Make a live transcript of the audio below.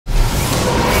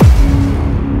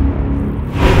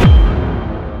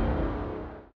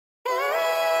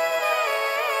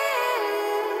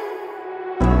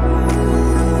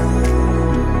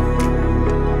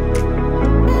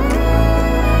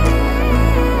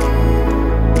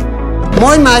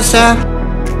Mooi massa.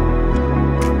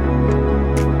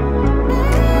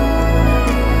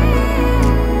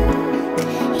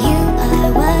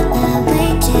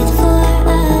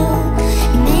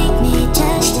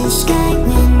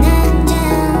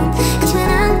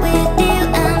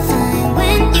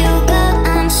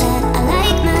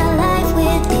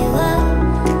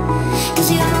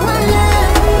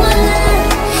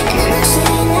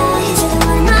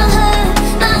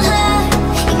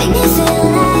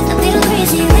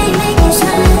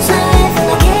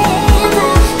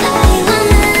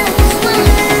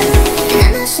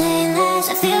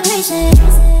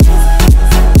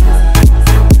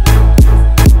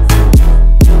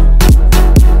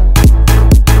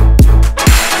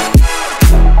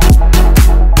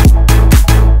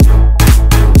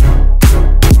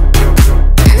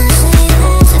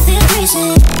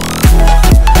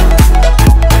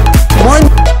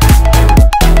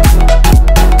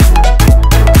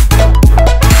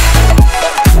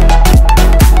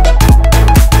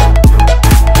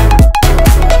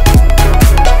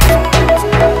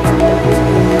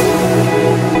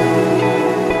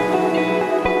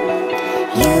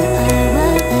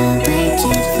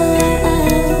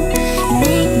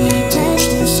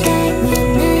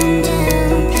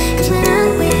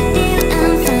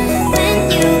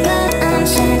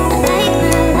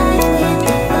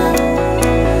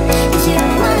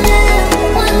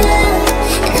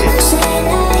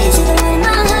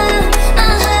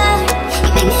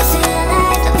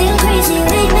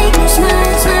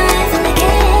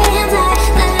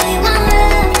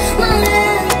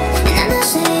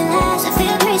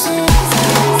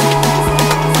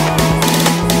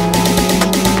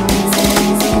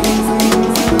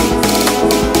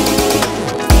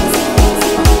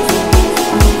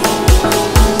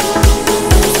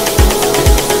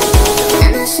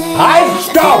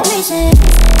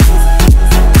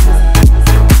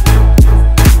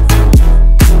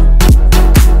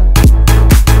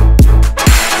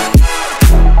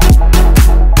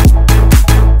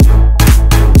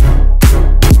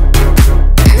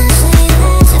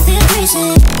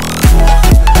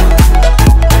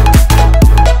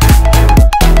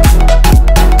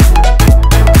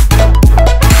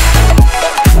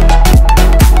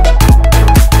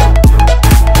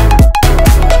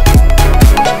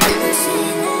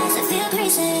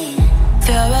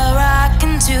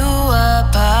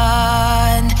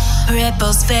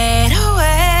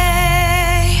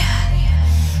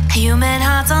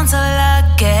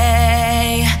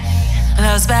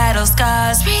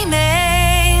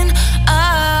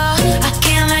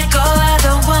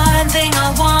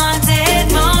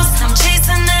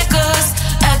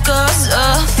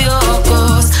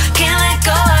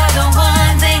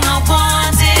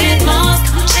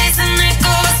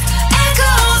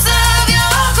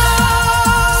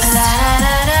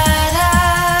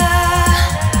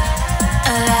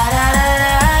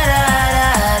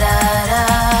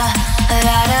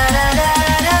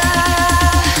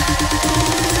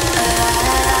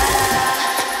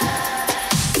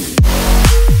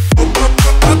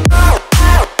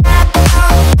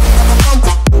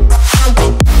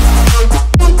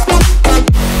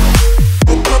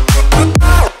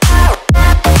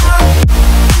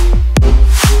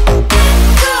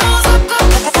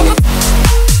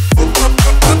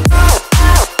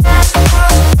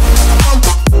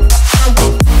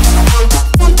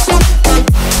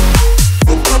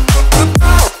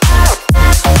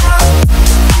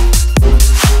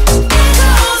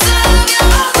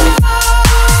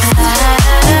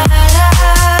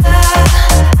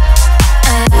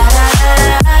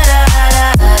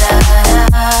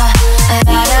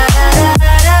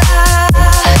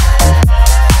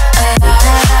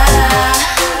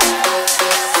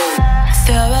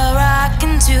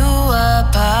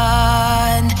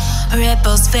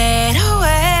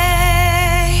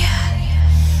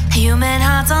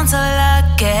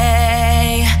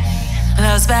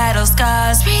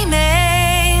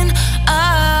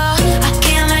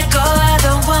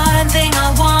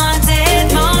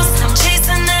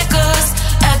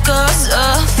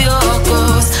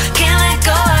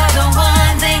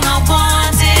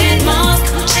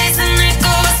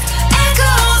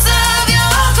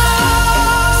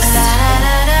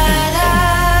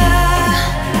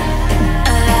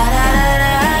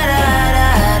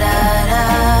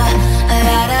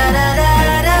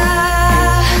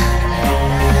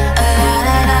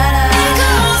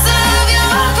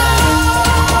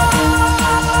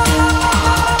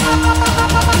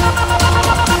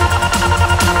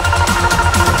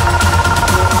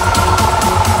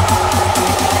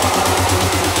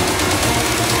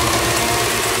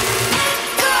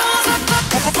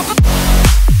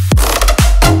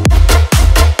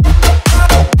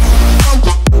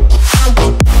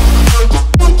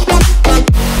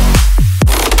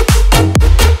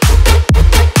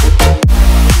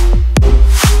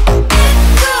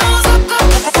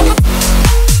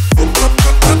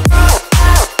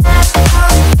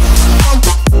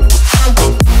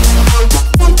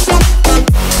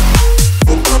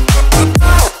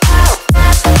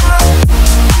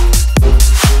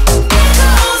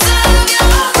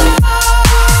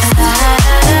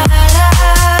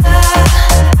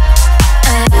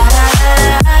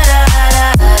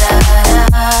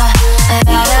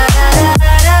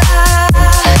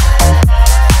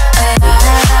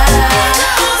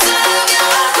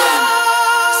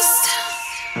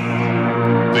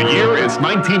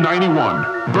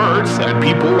 1991. Birds and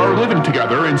people are living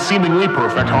together in seemingly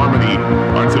perfect harmony,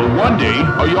 until one day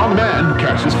a young man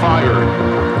catches fire.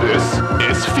 This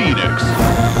is Phoenix.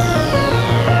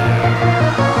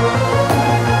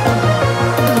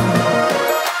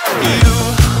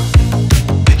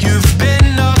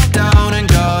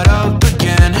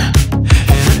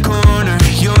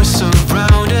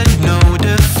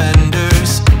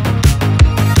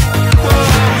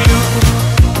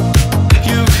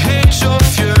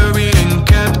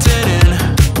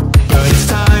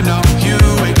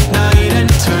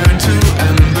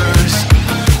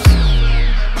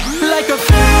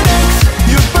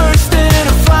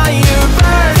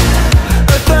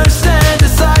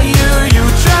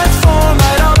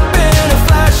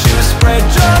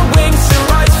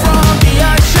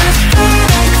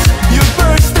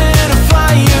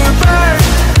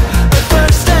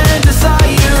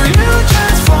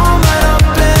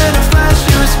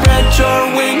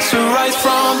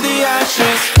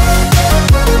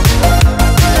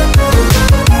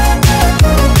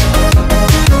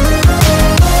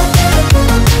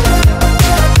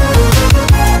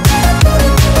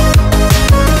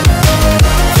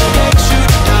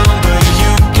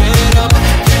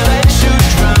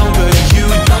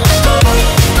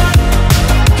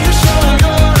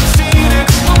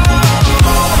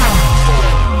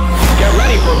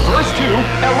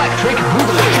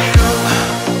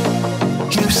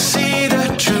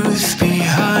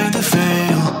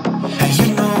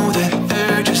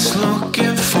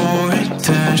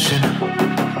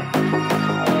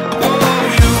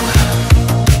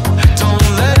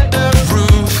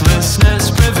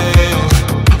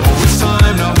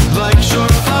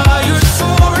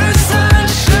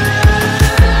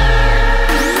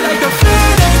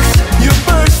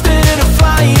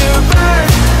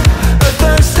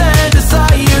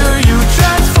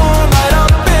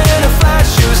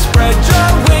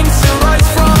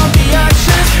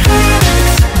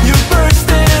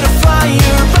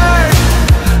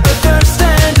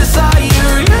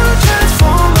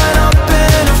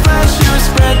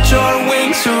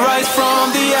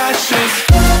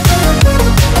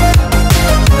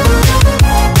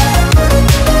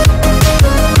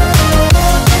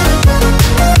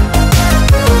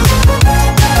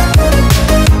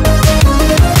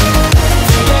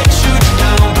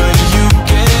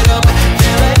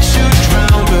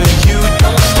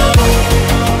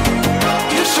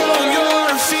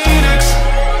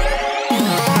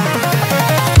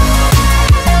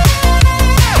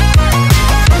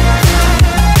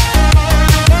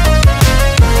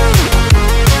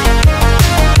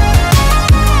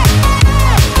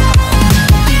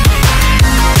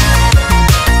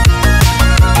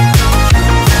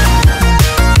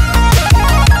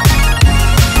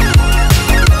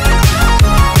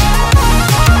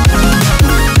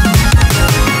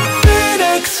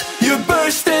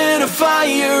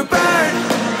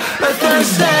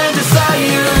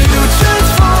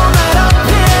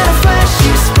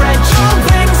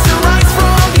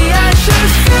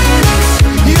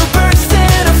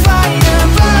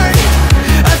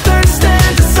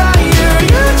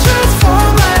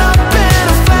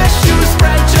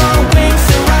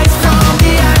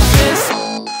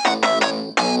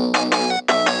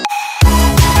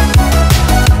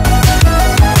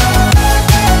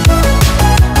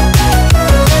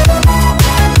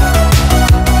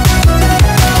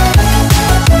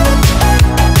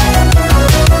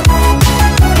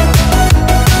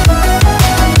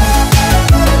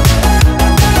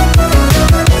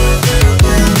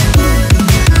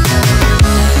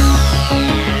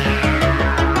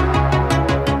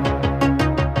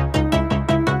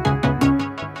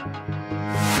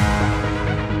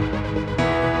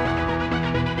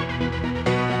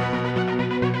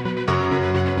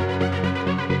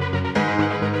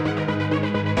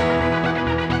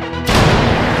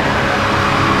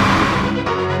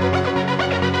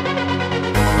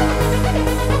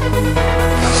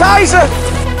 Scheiße!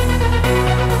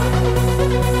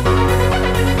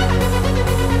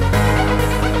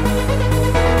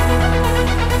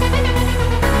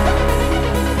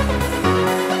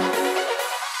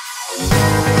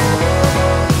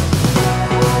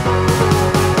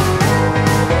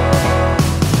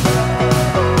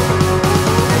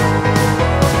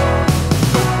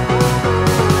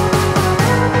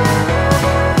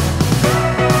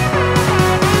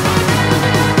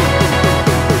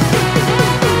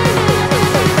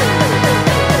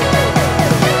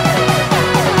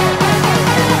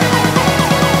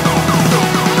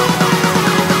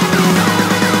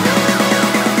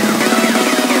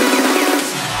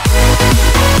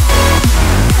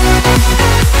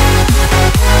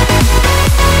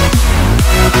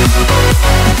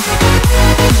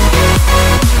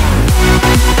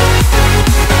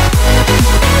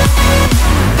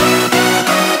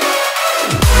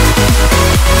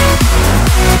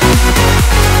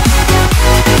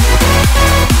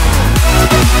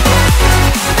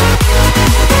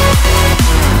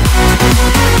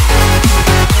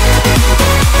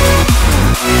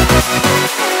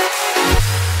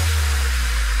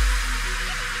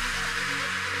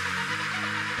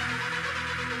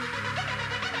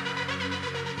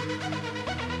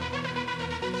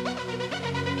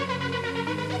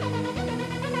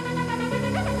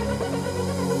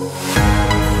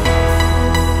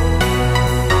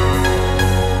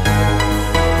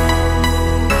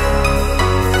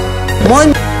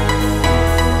 one.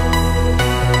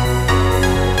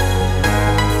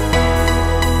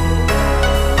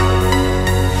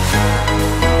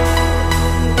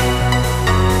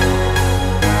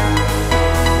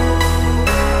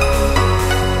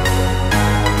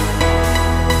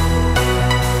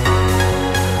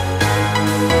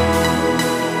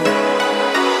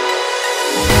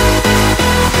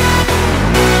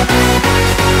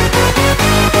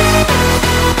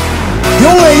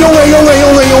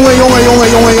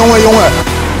 Jongen.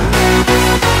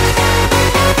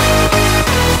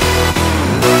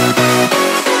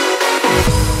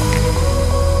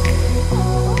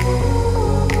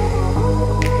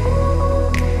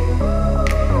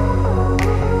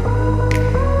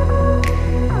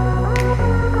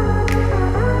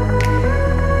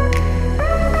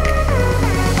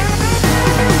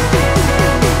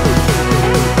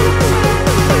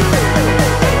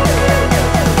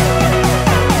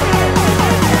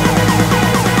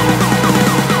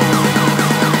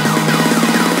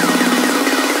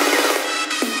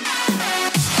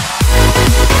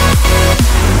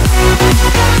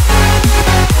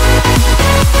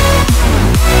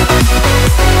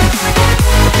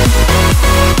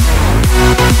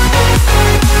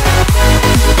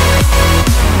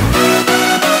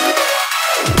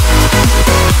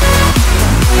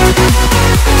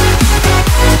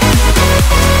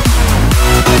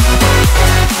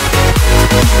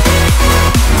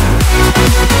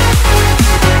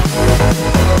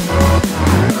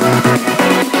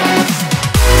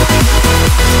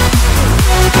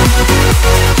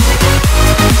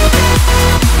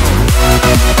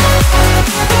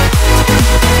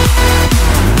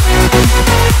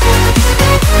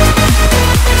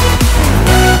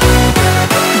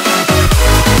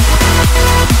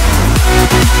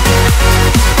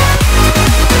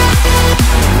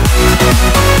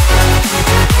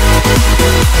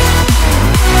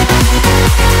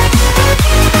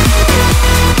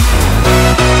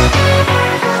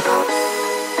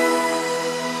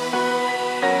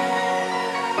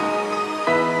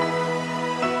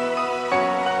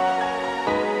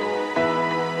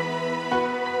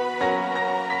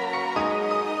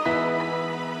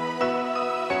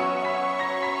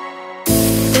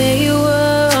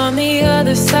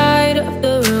 other side of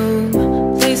the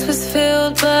room. Place was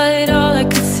filled, but all I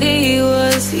could see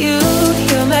was you.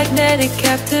 You're magnetic,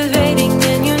 captivating,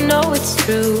 and you know it's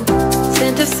true.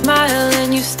 Sent a smile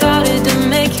and you started to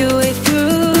make your way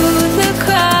through the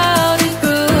crowd. It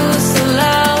grew so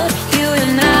loud, you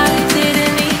and I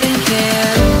didn't even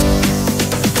care.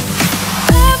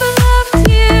 I've loved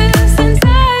you since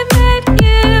I met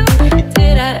you.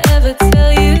 Did I ever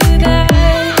tell you that?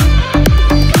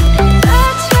 I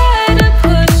tried to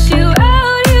push you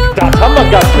out, you Das haben wir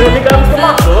ganz schön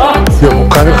gemacht, oder? Ja,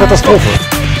 keine Katastrophe.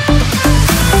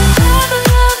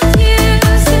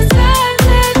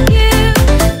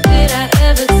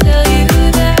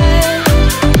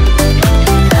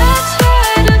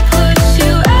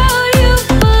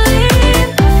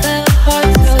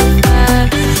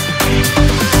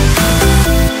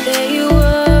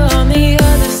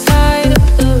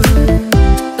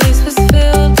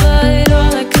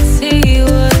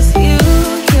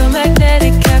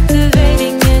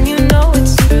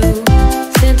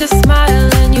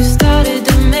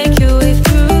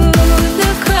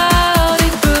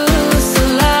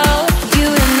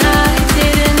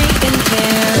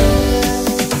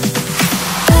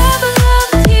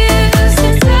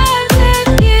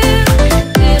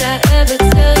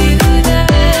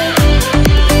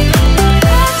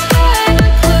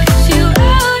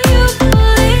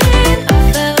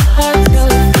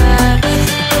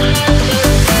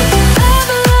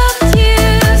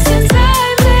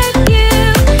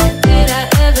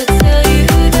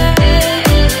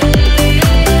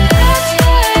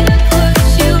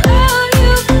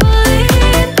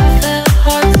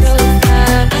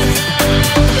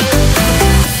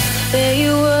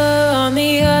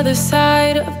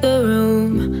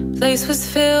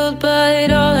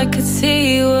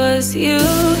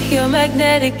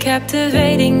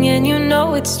 Captivating, and you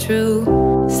know it's true.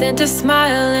 Sent a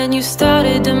smile and you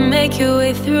started to make your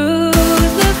way through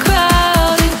the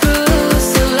crowd. It grew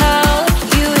so loud,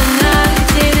 you and I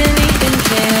didn't even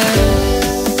care.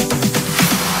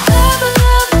 I've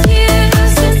loved you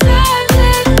since I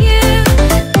met you.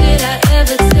 Did I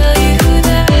ever tell you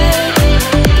that?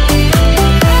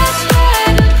 I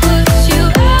tried to push you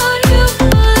out, you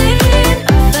pulled in.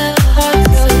 I fell hard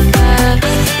so fast.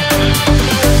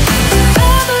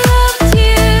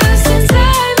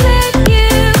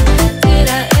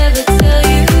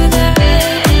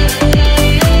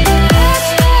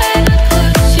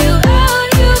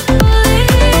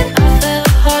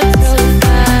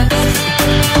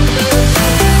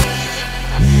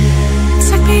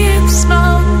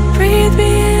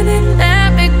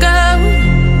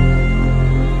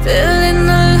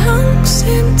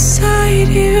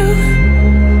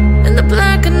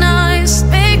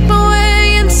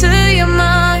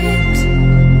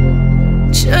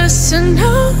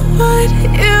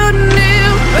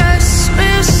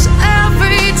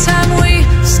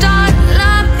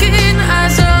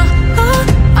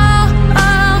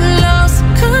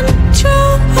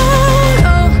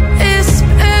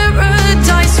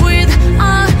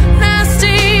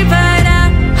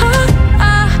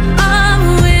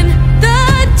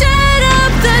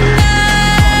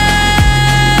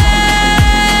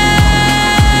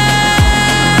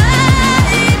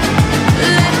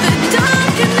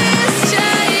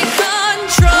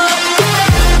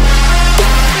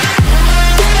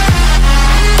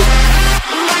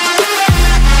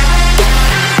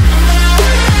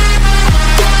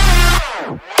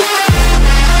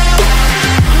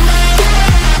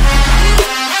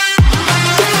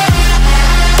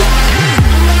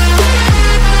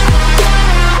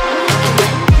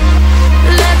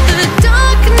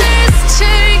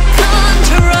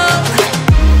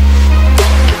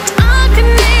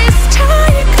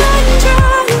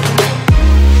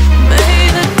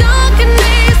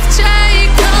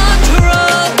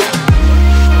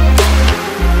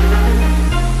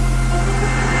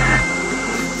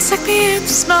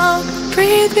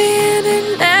 breathe me in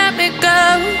and let me go.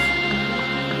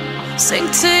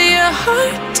 Sink to your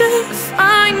heart to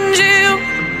find you.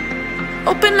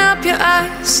 Open up your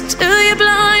eyes till you're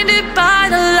blinded by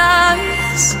the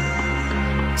lies,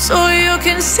 so you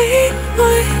can see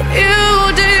what you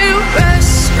do.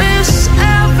 Restless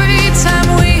every time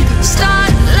we